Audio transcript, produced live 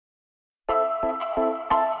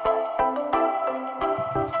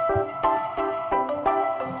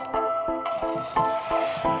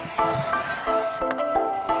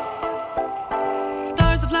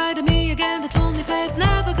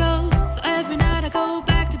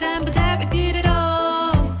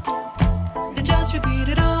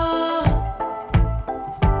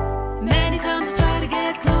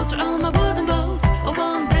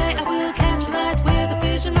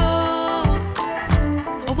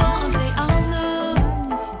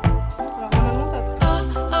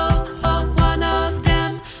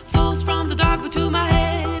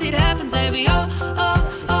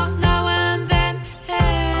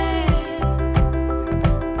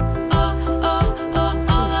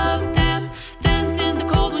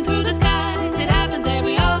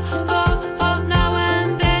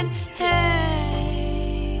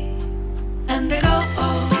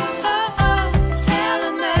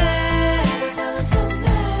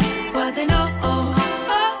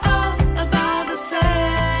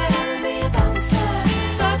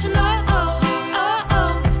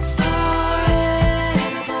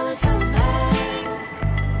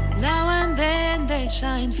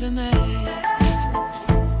me.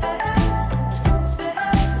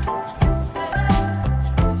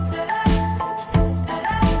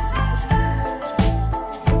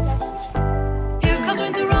 Here comes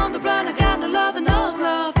winter on the blind, I got no love and no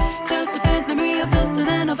glove, just a faint memory of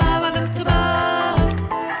listening, of how I looked above,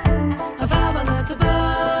 of how I looked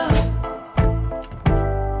above.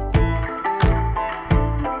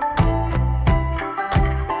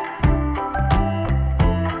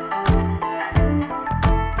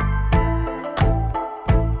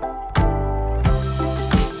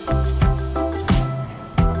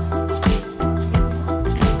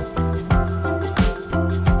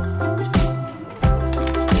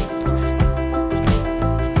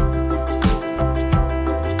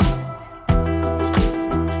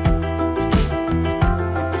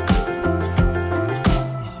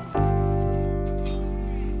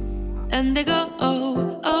 And they go,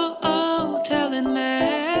 oh, oh, oh, telling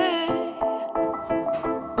me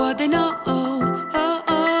what they know, oh, oh,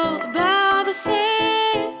 oh, about the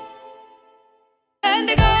sea. And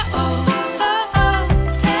they go, oh, oh, oh,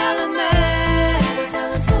 telling me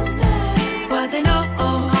what they know,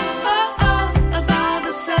 oh, oh, oh, about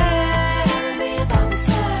the sea. Telling me about the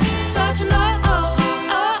sea. Such a long, oh,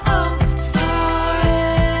 oh, oh, story.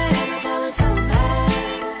 Telling me.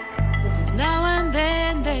 Now and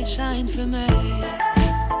then they shine for me.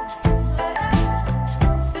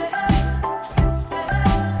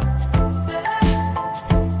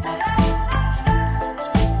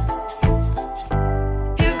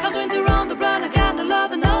 Here comes winter on the blind, I got no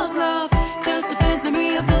love and no glove, just a faint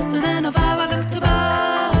memory of listening, of how I looked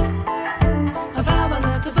above, of how I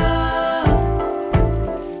looked above.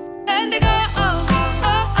 And they go, oh,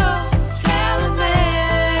 oh, oh, telling me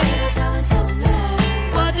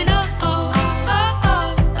what they know, oh, oh,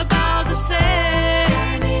 oh, about the sea.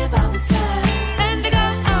 Telling me about the sea. And they go,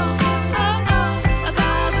 oh, oh, oh,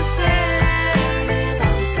 about the sea. Telling me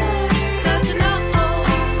about the sea. Such a no, oh,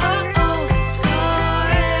 oh, oh,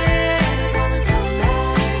 story.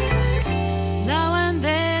 Now and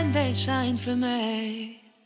then they shine for me.